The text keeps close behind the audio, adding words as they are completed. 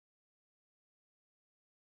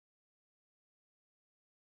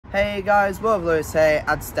Hey guys, Will Lewis here,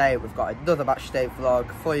 and today we've got another matchday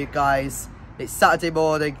vlog for you guys. It's Saturday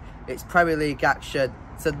morning, it's Premier League action,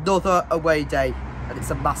 it's another away day, and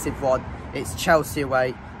it's a massive one. It's Chelsea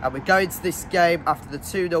away, and we're going to this game after the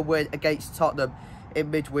 2-0 win against Tottenham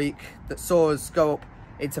in midweek that saw us go up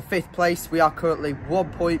into 5th place. We are currently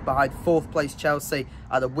 1 point behind 4th place Chelsea,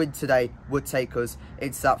 and a win today would take us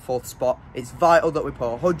into that 4th spot. It's vital that we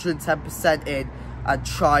put 110% in and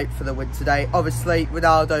try for the win today. Obviously,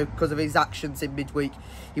 Ronaldo, because of his actions in midweek,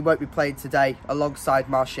 he won't be playing today alongside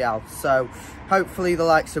Martial. So hopefully the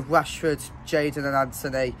likes of Rashford, Jadon and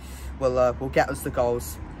Antony will get us the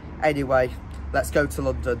goals. Anyway, let's go to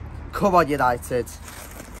London. Come on, United.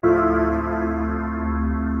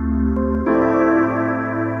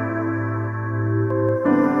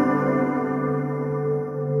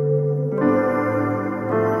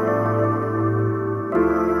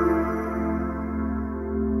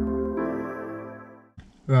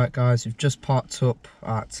 Right guys, we've just parked up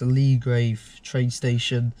at Leagrave train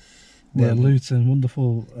station near Luton.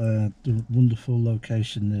 Wonderful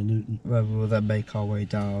location near Luton. Where we will then make our way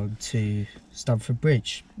down to Stamford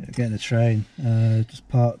Bridge. Yeah, getting a train, just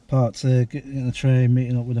parked here, getting a train,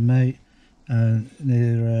 meeting up with a mate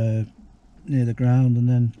near the ground, and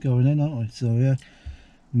then going in, aren't we? So yeah,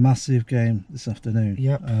 massive game this afternoon.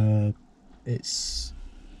 Yep. It's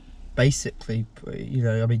basically, you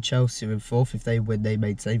know, I mean, Chelsea are in 4th. If they win, they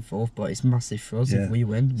maintain 4th, but it's massive for us. Yeah. If we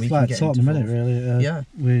win, we it's can like get Tottenham, into 4th.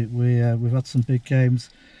 Really. Yeah. We've had some big games.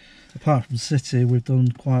 Apart from City, we've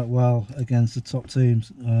done quite well against the top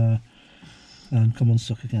teams, and come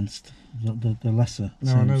unstuck against the lesser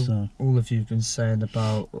teams. I know so. all of you have been saying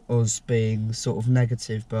about us being sort of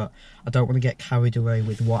negative, but I don't want to get carried away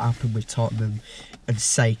with what happened with Tottenham and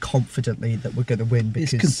say confidently that we're going to win,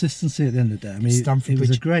 because it's consistency at the end of the day. I mean, Stamford it was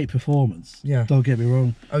Bridge, a great performance. Yeah. Don't get me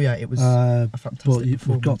wrong. Oh yeah, it was a fantastic performance.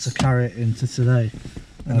 We've got to carry it into today.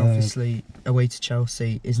 And obviously, away to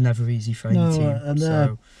Chelsea is never easy for any team. And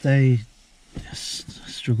so they just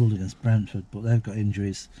struggled against Brentford, but they've got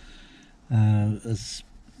injuries.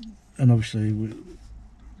 And obviously,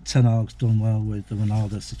 Ten Hag's done well with the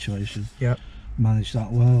Ronaldo situation. Yep. Managed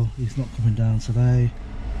that well. He's not coming down today.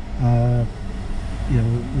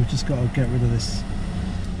 We've just got to get rid of this.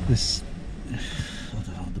 I don't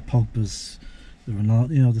know, the Pogbas, the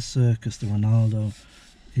Ronaldo, the circus, the Ronaldo.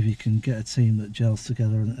 If you can get a team that gels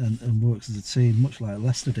together and works as a team, much like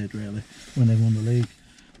Leicester did really when they won the league,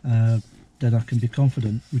 then I can be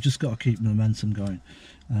confident. We've just got to keep momentum going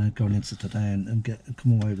into today and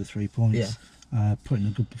come away with 3 points. Yeah. Put in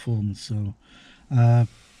a good performance. So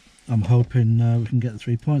I'm hoping we can get the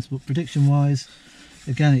 3 points. But prediction wise,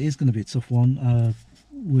 again, it is going to be a tough one.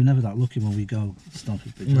 We're never that lucky when we go to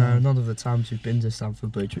Stamford Bridge. No, none of the times we've been to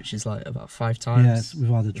Stamford Bridge, which is like about 5 times. Yes,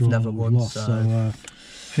 we've either drawn or we've lost. So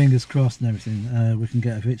fingers crossed and everything, we can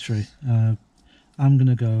get a victory. I'm going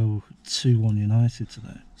to go 2-1 United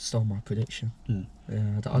today. Stole my prediction. Yeah.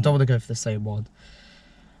 I don't want to go for the same one.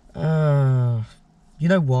 You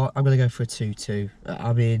know what? I'm going to go for a 2-2.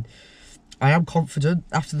 I mean, I am confident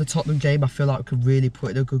after the Tottenham game. I feel like we could really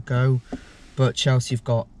put in a good go. But Chelsea have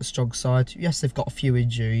got a strong side. Yes, they've got a few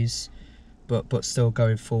injuries, but still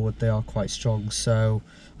going forward, they are quite strong. So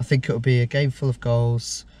I think it'll be a game full of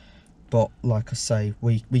goals. But like I say,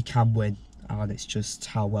 we can win. And it's just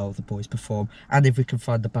how well the boys perform. And if we can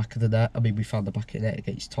find the back of the net, I mean, we found the back of the net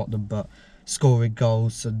against Tottenham, but scoring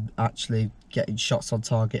goals and actually getting shots on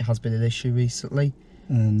target has been an issue recently.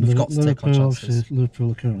 And we've got to take our chances.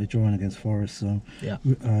 Liverpool are currently drawing against Forest, so yeah.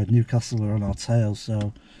 Newcastle are on our tail,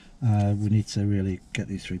 so we need to really get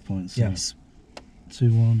these 3 points. So yes.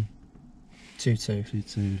 2-1. 2-2.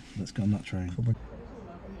 2-2. Let's get on that train.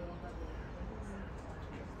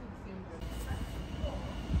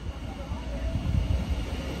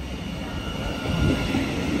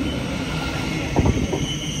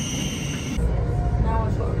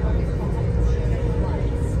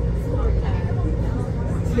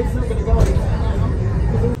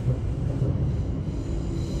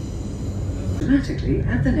 Automatically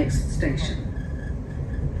at the next station.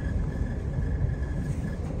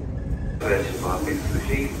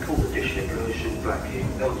 Loftus-Cheek, Competition Inclusion,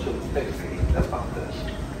 Blackie, Nelson, Begley, and Bathurst.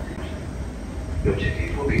 Your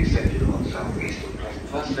ticket will be accepted on South Eastern Pleasant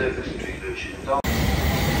First Service between Lucian and Dalot.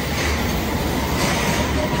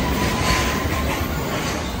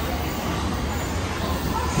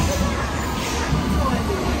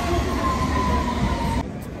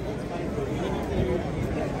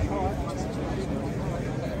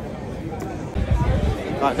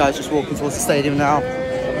 Right guys, just walking towards the stadium now.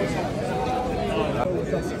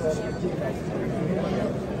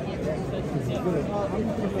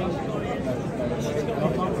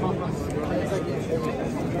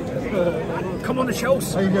 Come on, the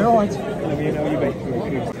Chelsea. Are you doing all right?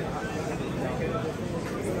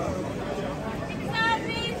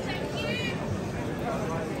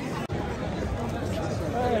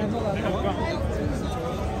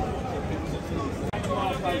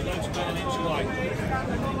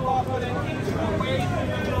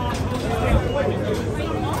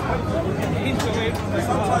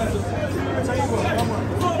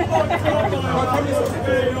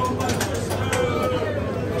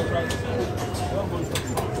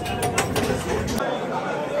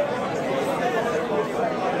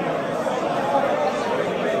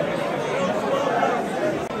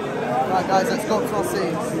 Right guys, let's go to our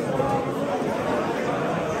seats.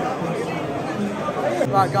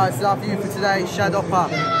 Right guys, this is our view for today, Shed Upper.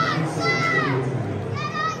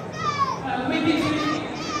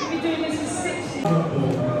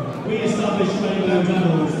 We established rainbow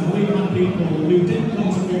medals to win people who didn't come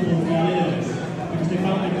to football for years because they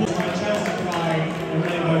felt they couldn't have Chelsea crying and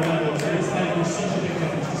rainbow medals, and instead it was such a big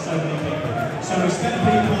difference to so many people. So instead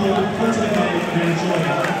people come to the game and enjoy it.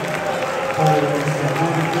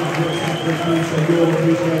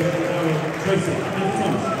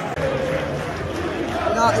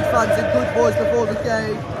 United fans in good boys before the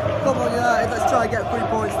game. Come on United, let's try and get 3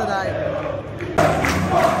 points today.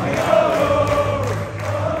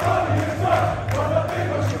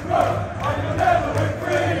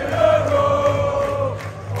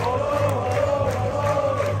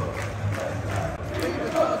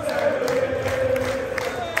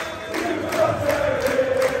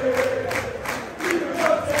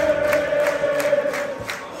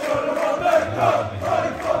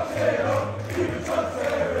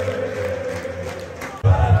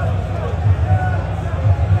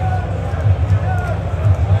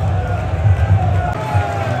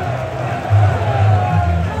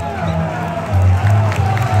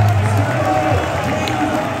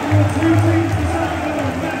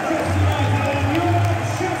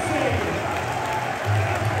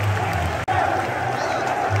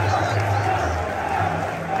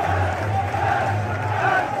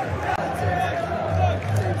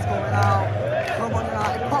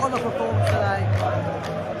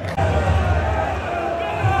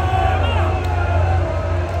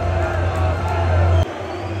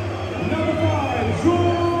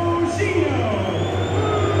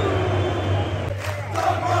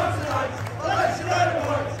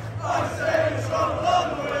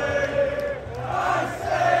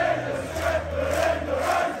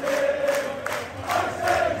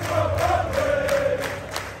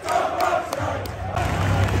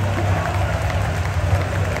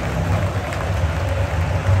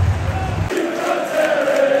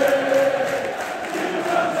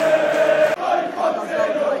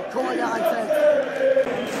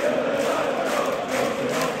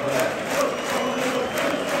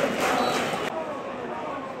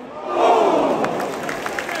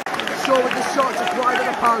 With the shot just wide of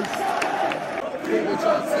the post.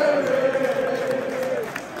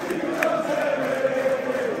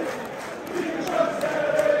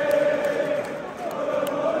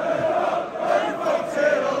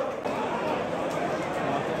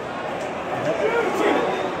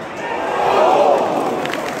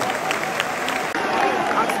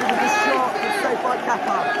 Antony with the shot, it's saved by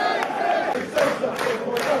Kappa.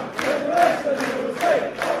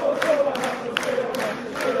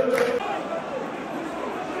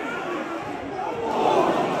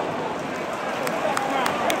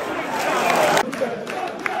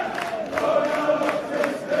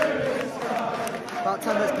 About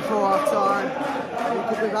 10 minutes before half time, we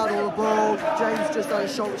could have had all the ball. James just had a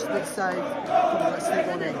shot which has been saved. Come on, let's sneak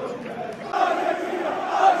one in.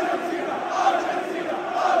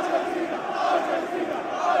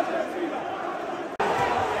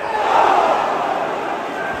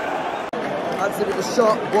 Antony with the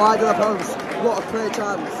shot wide of the post. What a clear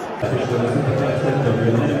chance.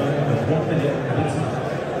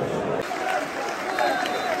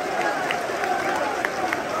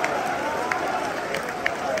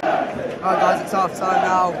 Alright guys, it's half time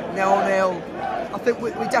now, 0-0. I think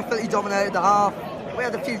we definitely dominated the half. We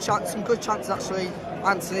had a few chances, some good chances actually.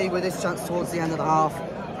 Antony with his chance towards the end of the half.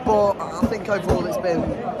 But I think overall it's been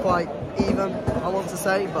quite even, I want to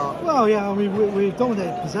say. But Well, yeah, I mean, we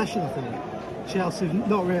dominated possession, I think. Chelsea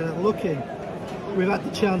not really looking. We've had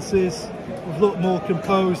the chances, we've looked more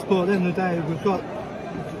composed, but at the end of the day, we've got,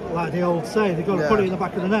 like the old saying, they've got to put it in the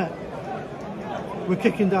back of the net. We're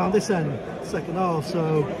kicking down this end, second half,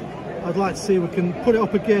 so I'd like to see we can put it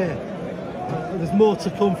up a gear. There's more to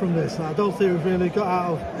come from this. I don't think we've really got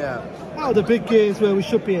out of the big gears where we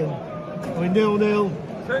should be in. I mean, 0-0,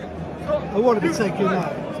 I want to be taking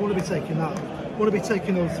that. I want to be taking that. I want to be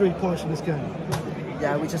taking those 3 points from this game.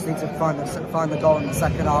 Yeah, we just need to find the goal in the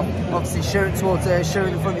second half. Obviously, shooting towards it,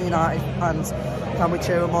 shooting in front of United, and can we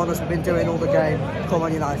cheer them on as we've been doing all the game? Come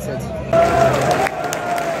on, United.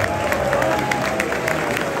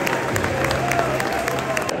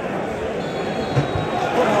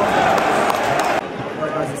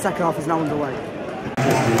 Right, guys, the second half is now underway.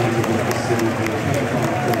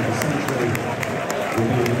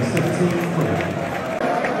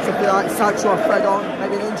 Something like Sancho or Fred on,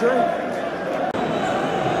 maybe an injury.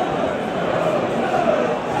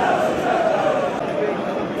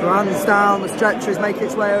 Varane's down, the stretcher is making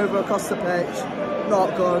its way over across the pitch.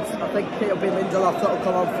 Not good. I think it'll be Lindelof that'll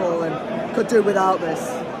come on for him. Could do without this.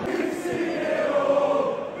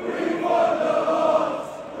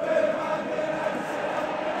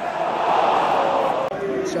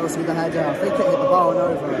 Chelsea with the header. I think it hit the bar and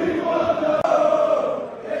over.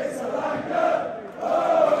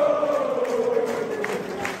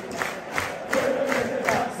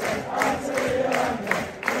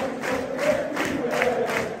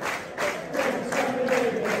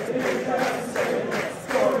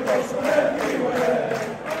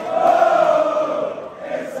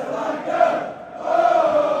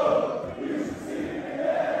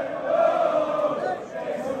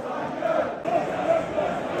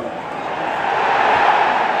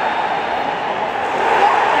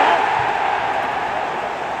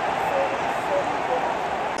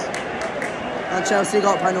 Chelsea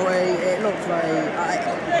got a penalty. It looked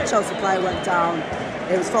like Chelsea player went down.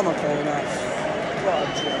 It was from a corner. What a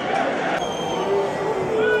joke.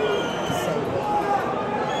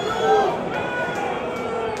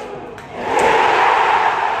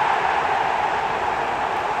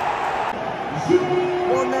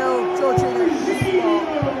 Jorginho,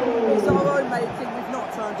 it's our own making. We've not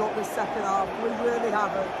turned up this second half. We really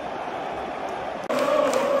haven't.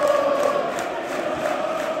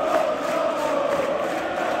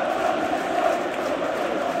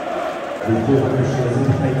 The fourth official has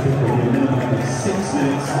indicated that the minimum of 6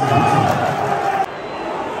 minutes.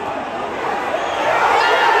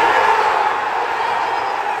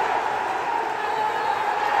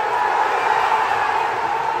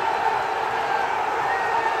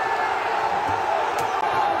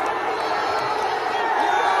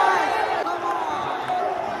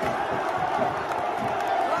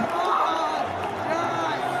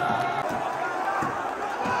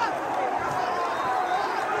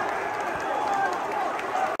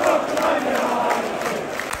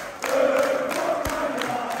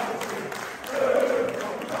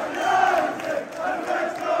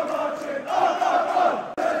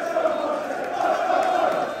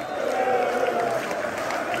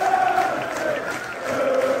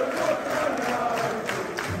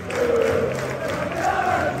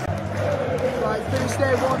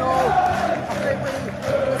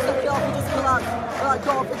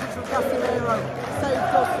 Casemiro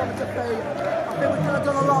saved us from defeat. I think we could have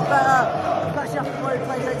done a lot better, especially after we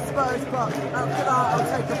played against Spurs, but after that I'll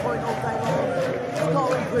take a point all day long. Just got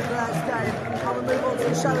to improve the next game and we'll move on to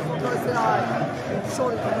the Sheriff on Thursday night.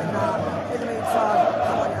 Surely we can win that. In the meantime,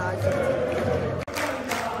 come on United.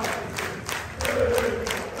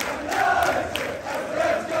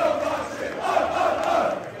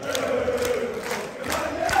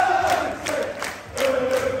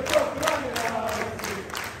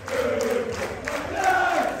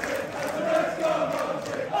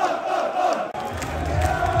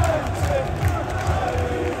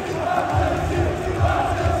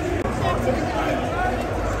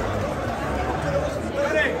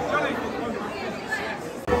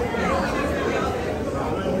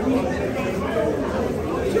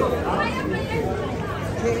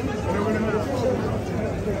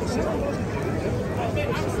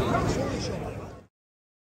 Absolutely sure.